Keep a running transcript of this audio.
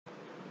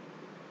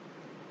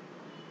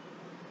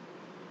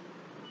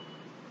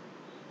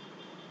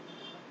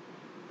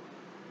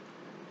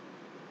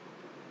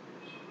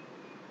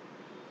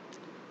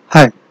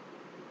Hi.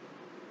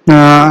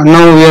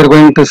 Now we are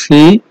going to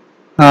see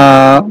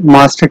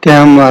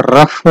Mastercam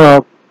rough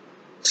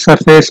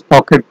surface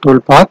pocket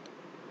toolpath.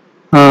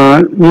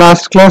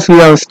 Last class we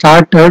have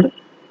started,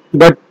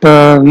 but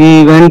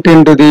we went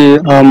into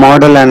the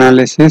model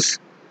analysis.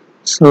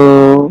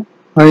 So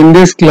in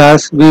this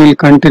class we will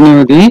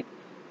continue the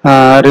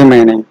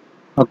remaining.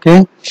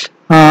 Okay.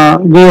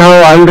 We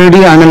have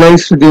already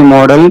analyzed the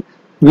model.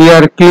 We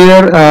are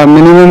clear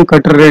minimum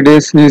cutter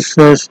radius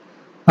is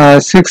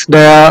 6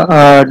 dia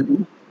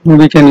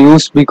we can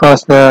use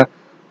because the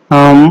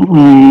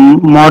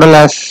model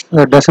has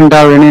doesn't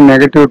have any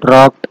negative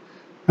drop,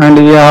 and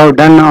we have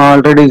done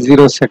already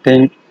zero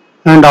setting,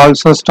 and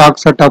also stock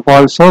setup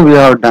also we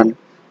have done.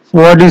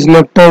 So what is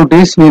left out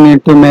is we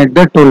need to make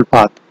the tool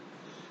path.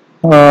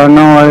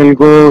 Now I will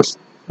go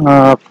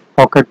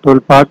pocket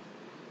tool path.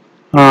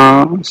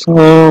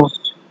 So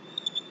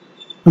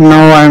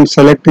now I am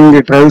selecting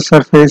the drive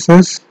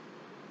surfaces.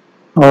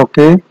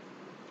 Okay,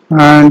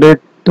 and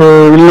it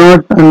will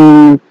not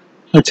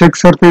a check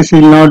surface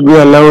will not be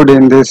allowed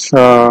in this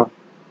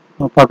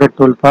pocket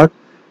toolpath.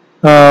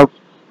 Uh,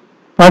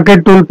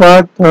 Pocket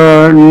toolpath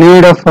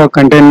need of a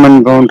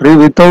containment boundary.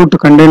 Without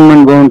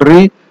containment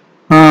boundary,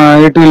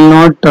 it will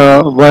not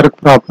work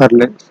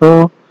properly.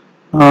 So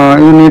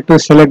you need to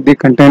select the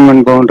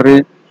containment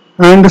boundary,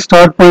 and the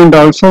start point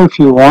also. If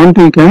you want,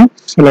 you can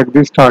select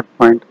the start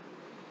point.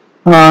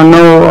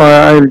 Now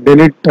I will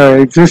delete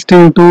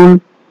existing tool.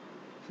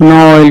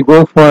 Now I will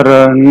go for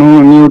a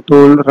new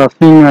tool.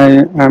 Roughing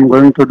I am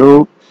going to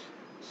do.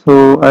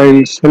 So I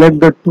will select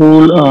the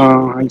tool.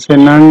 I say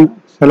none.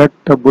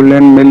 Select a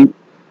boolean mill.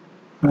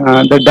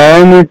 The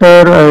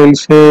diameter I will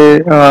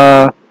say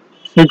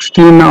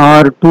 16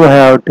 R2 I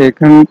have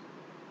taken.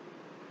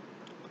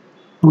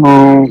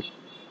 Uh,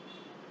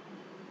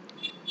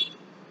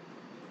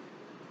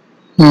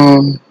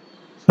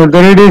 so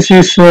the radius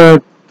is 3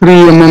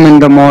 mm in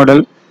the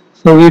model.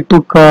 So we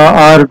took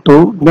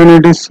R2. Then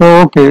it is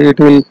okay. It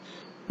will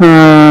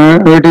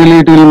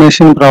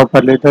machine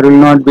properly. There will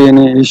not be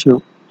any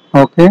issue.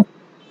 Okay.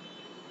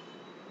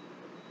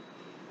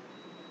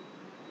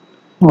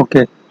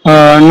 Okay.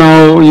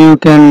 Now you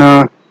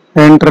can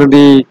enter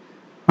the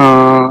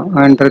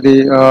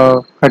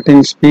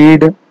cutting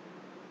speed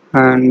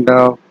and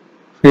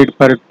feed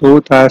per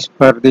tooth as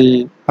per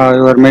the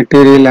your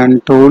material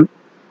and tool,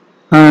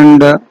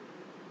 and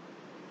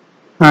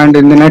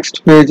in the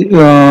next page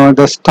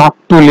the stock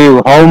to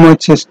leave, how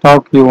much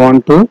stock you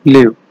want to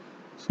leave.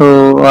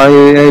 So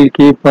I'll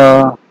keep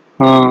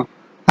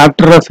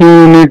after roughing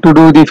you need to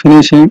do the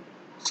finishing.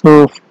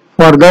 So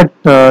for that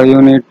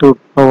you need to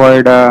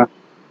provide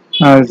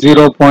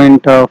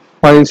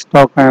 0.5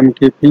 stock I am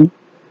keeping.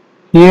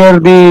 Here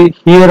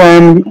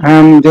I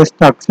am just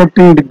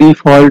accepting the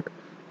default.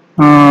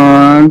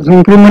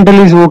 Incremental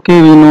is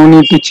okay, we no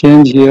need to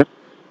change here.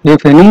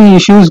 If any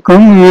issues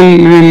come,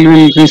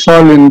 we'll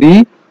resolve in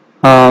the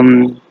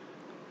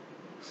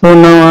so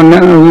now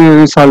we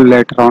resolve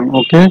later on.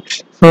 Okay,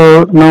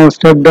 so now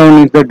step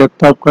down is the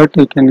depth of cut.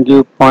 You can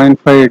give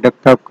 0.5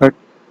 depth of cut,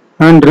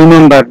 and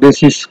remember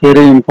this is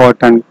very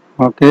important.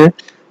 Okay,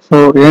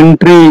 so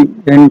entry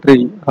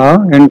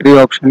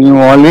option, you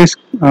always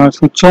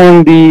switch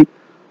on the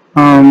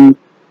um,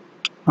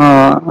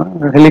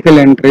 helical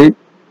entry.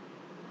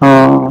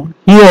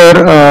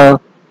 Here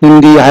in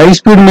the high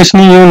speed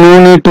machining you no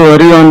need to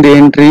worry on the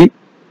entry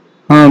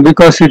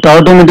because it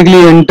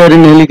automatically enter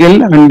in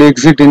helical and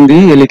exit in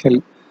the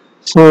helical.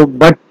 So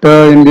but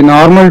in the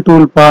normal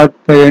tool path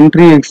the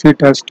entry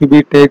exit has to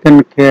be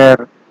taken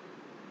care.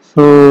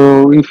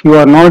 So if you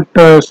are not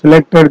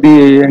selected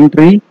the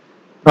entry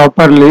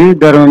properly,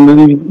 there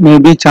may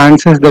be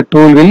chances the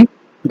tool will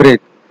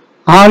break.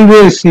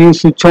 Always you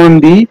switch on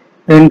the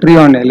entry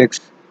on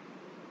helix.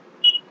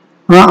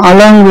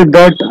 Along with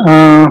that,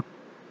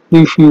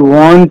 if you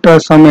want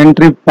some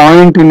entry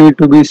point, you need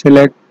to be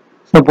select.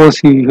 Suppose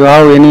you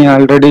have any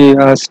already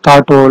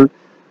start hole,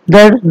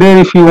 that there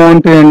if you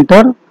want to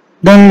enter,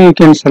 then you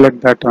can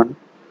select that one.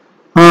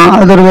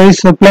 Otherwise,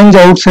 plunge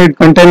outside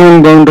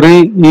containment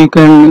boundary. You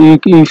can,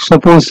 if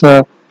suppose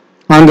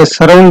on the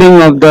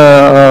surrounding of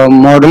the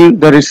model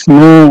there is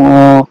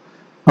no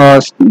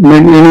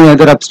any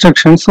other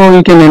obstruction, so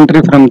you can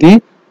enter from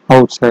the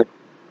outside.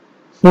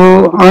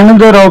 So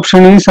another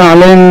option is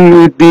align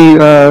with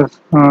the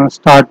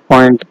start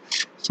point.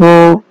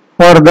 So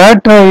for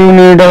that you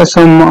need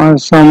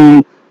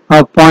some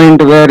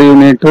point where you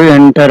need to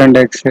enter and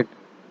exit.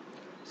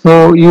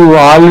 So you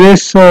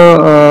always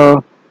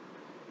if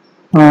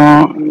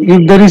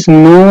there is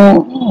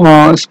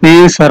no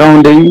space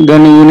surrounding,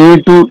 then you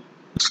need to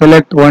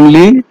select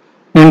only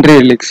entry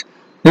helix.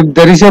 If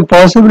there is a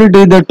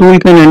possibility the tool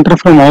can enter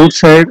from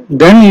outside,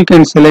 then you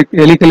can select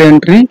helical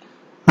entry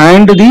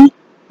and the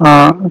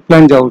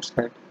plunge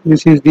outside.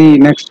 This is the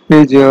next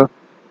page. I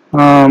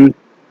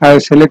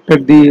have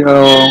selected the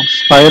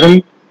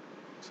spiral.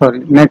 Sorry,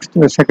 next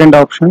second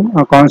option,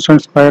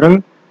 constant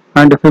spiral,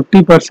 and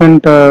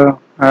 50%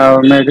 I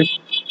have made it.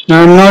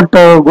 I am not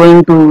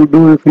going to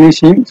do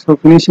finishing, so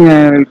finishing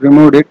I will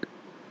remove it.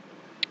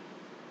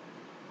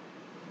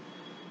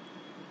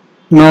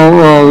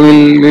 Now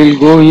we'll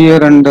go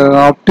here and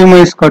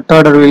optimize cut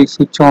order will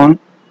switch on.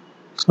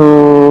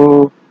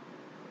 So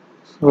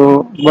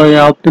by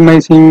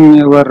optimizing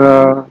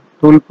your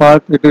tool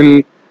path, it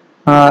will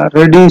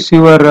reduce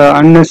your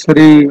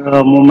unnecessary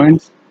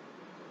movements.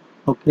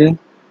 Okay,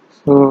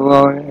 so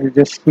I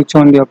just switch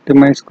on the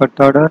optimize cut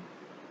order.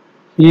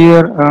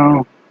 Here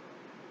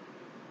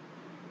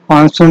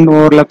constant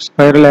overlap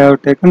spiral I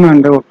have taken,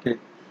 and okay.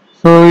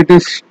 So it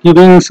is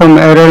giving some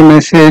error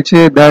message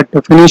that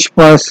the finish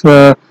pass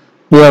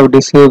we have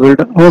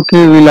disabled.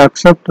 Okay, we'll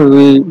accept.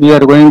 We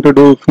are going to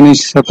do finish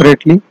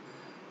separately.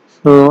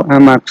 So I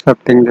am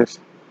accepting this.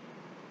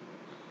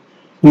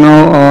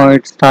 Now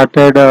it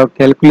started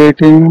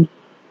calculating.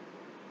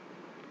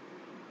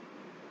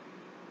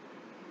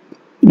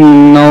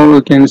 Now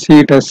you can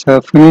see it has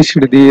finished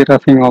the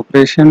roughing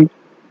operation.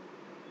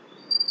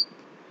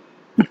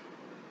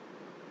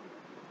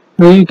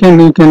 Now you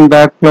can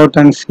backplot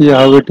and see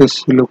how it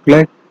is look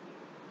like.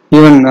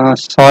 Even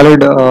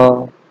solid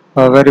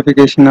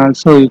verification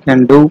also you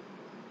can do.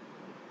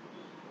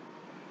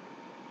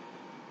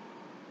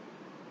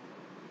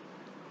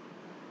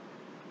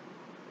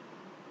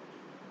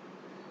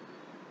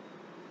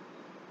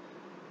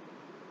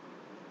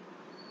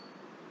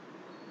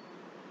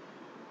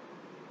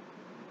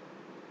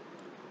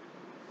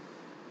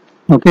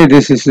 Okay,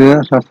 this is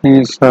roughing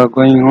is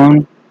going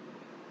on,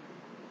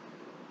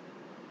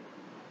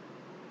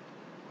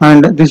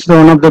 and this is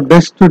one of the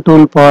best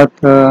tool path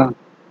for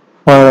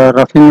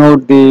roughing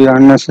out the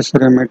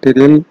unnecessary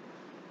material.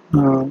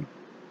 Uh,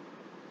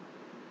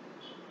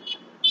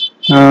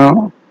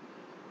 uh,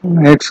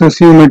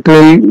 Excessive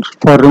material,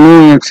 for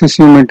removing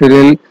excessive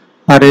material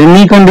or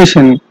any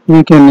condition,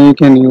 you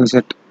can use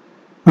it.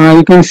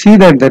 You can see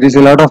that there is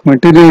a lot of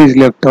material is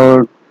left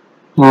out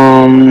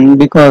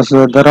because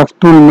the rough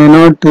tool may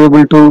not be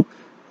able to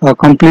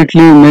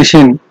completely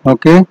machine.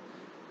 Okay,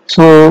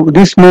 so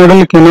this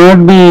model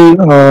cannot be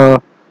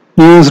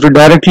used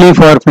directly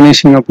for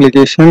finishing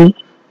application.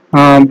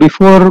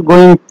 Before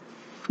going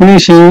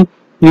finishing,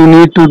 you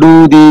need to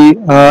do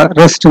the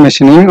rest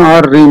machining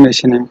or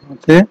remachining.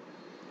 Okay,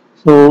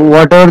 so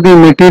whatever the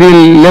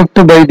material left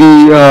by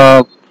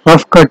the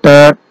rough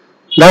cutter,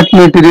 that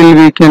material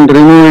we can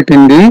remove it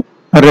in the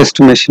rest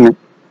machining.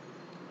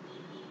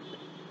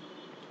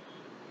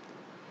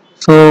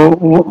 So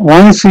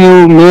once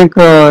you make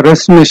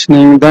rest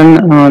machining, then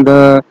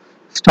the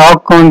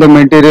stock on the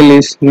material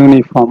is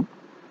uniform.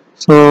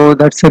 So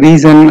that's the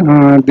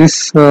reason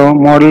this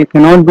model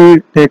cannot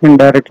be taken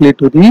directly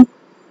to the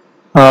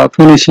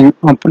finishing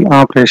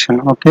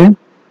operation. Okay.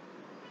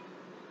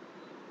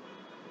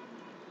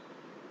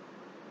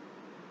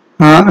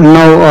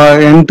 Now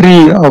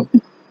entry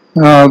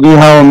we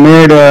have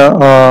made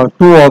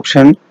two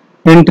option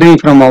entry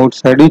from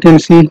outside. You can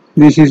see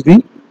this is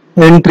the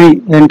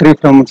entry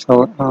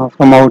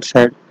from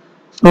outside.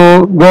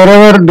 So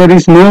wherever there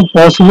is no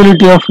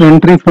possibility of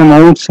entry from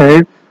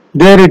outside,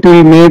 there it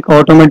will make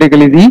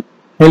automatically the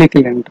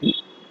helical entry.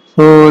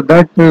 So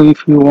that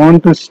if you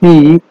want to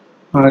see,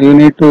 you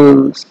need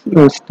to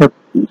step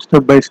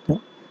by step.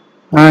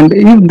 And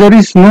if there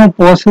is no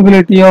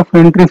possibility of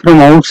entry from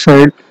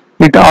outside,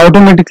 it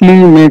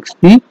automatically makes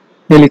the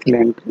helical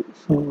entry.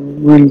 So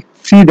we'll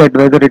see that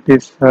whether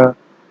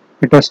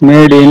it has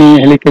made any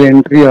helical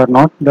entry or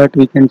not. That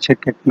we can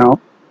check it now.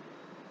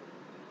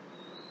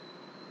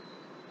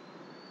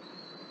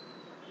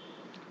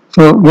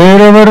 So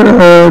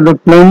wherever the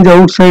plunge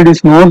outside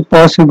is not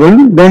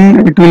possible,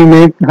 then it will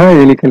make a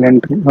helical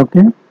entry.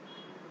 Okay,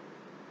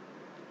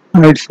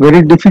 it's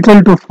very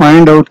difficult to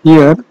find out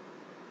here.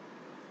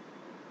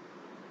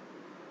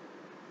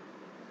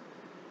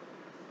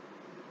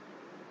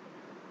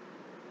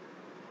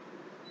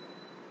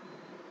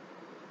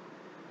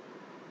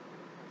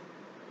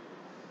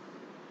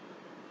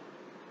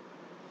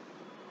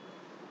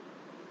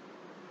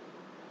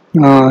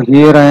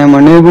 Here I am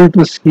unable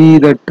to see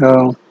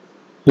that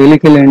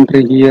helical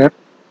entry here.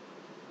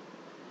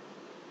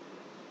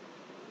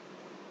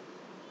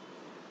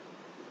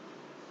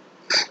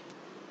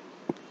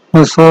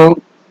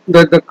 So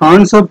the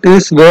concept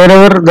is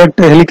wherever that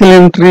helical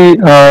entry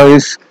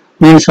is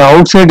means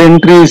outside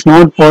entry is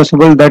not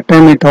possible, that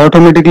time it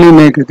automatically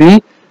makes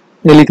the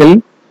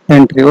helical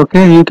entry.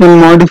 Okay, you can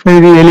modify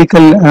the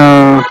helical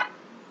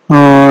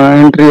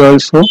entry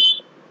also.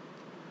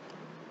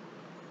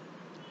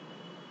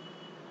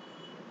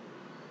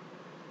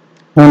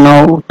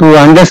 Now to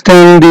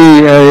understand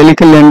the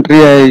helical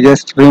entry, I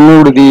just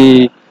removed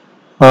the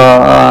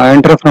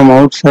enter from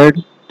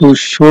outside to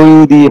show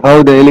you the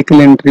how the helical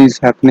entry is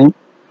happening.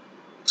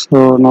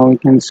 So now you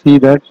can see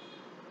that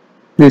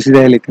this is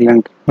the helical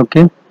entry.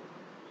 Okay.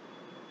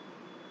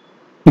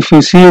 If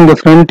you see in the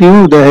front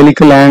view, the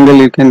helical angle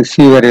you can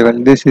see very well.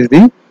 This is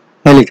the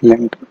helical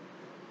entry.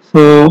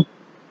 So,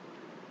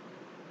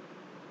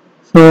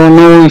 so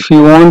now if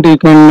you want, you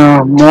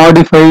can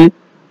modify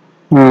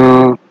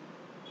uh,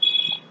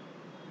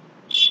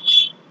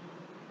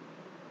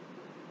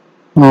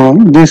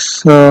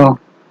 this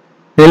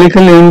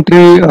Helical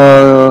entry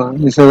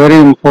is a very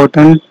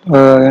important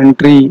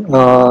entry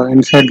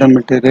inside the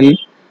material.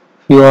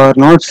 If you are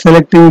not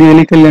selecting the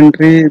helical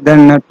entry,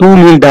 then a tool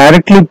will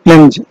directly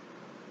plunge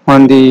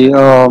on the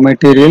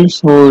material,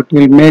 so it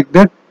will make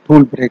the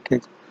tool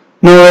breakage.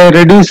 Now I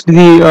reduced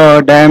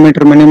the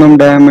diameter, minimum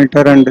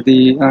diameter, and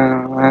the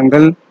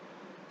angle.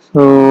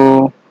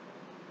 So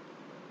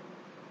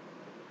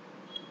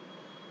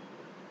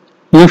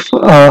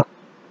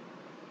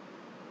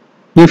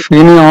if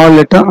any all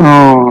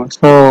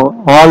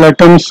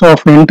attempts of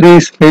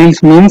entries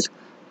fails means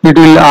it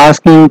will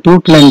asking to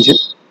plunge.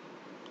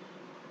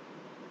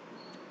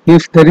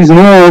 If there is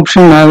no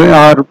option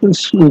or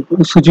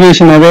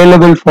situation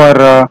available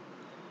for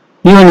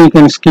even you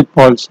can skip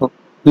also.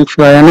 If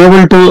you are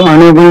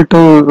unable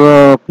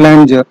to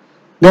plunge,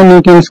 then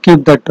you can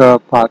skip that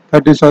path.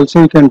 That is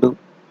also you can do.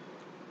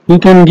 You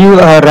can give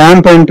a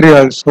ramp entry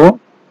also.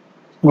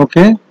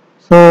 Okay,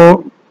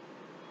 so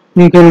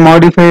you can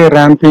modify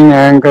ramping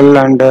angle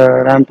and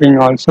ramping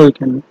also you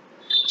can.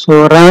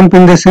 So ramp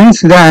in the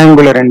sense the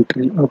angular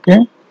entry.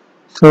 Okay,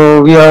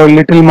 so we have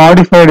little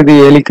modified the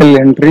helical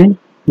entry.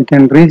 You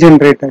can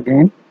regenerate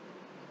again.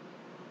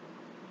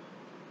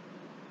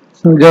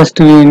 So just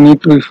we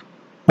need to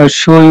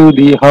show you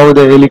the how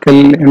the helical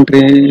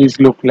entry is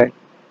look like.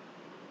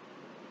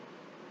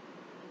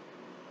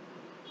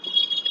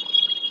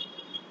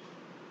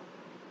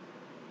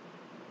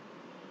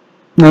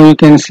 Now you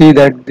can see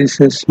that this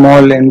is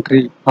small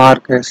entry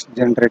arc has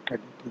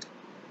generated.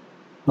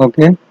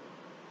 Okay,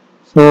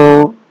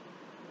 so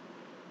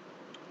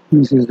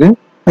this is the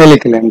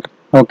helical entry.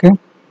 Okay,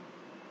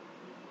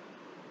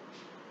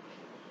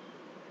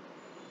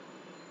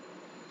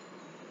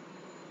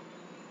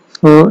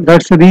 so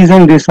that's the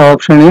reason this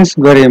option is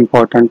very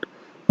important.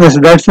 Yes,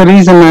 that's the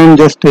reason I am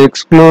just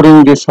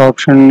exploring this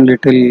option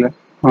little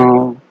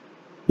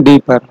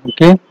deeper.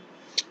 Okay,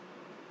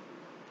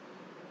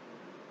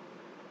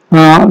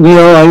 we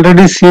have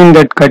already seen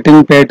that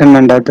cutting pattern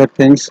and other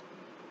things.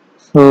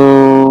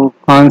 So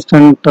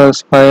constant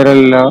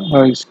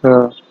spiral is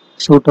a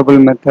suitable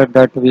method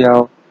that we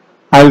have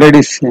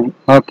already seen.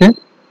 Okay.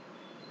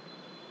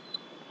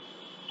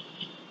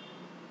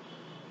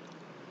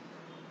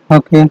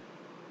 Okay.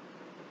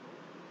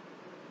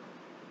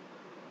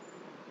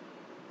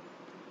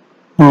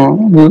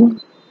 We,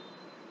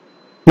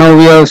 now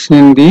we have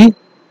seen the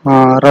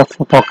rough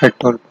pocket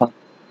tool path.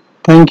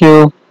 Thank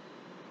you.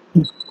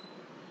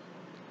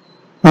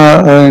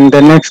 In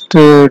the next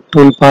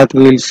tool path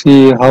we will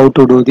see how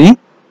to do the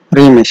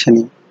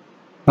remachining.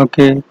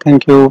 Okay.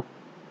 Thank you.